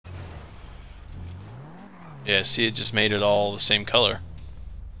Yeah, see, it just made it all the same color.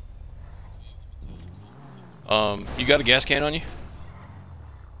 You got a gas can on you?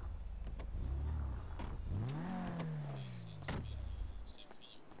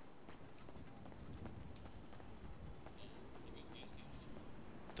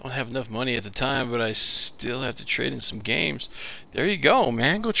 Don't have enough money at the time, but I still have to trade in some games. There you go,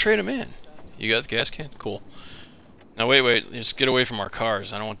 man. Go trade them in. You got the gas can? Cool. Now wait. Just get away from our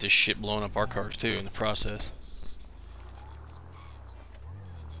cars. I don't want this shit blowing up our cars too in the process.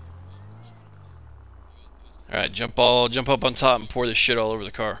 Alright, jump up on top and pour this shit all over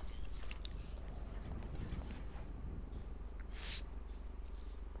the car.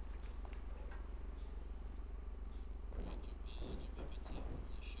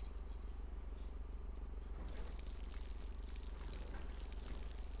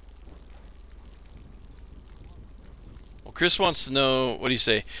 Well, Chris wants to know, what do you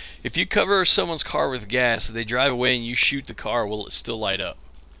say? If you cover someone's car with gas, they drive away and you shoot the car, will it still light up?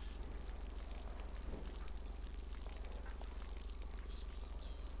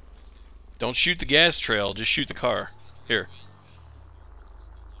 Don't shoot the gas trail, just shoot the car. Here.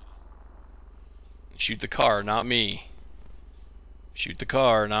 Shoot the car, not me. Shoot the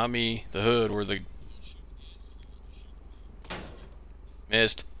car, not me. The hood or the...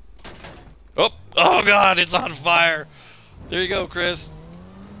 Missed. Oh! Oh god, it's on fire! There you go, Chris.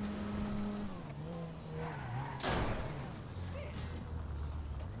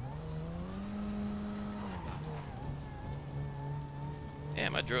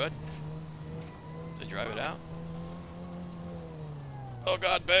 Damn, I drew it. To drive it out. Oh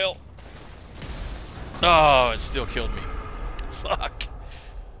god, bail. Oh, it still killed me. Fuck.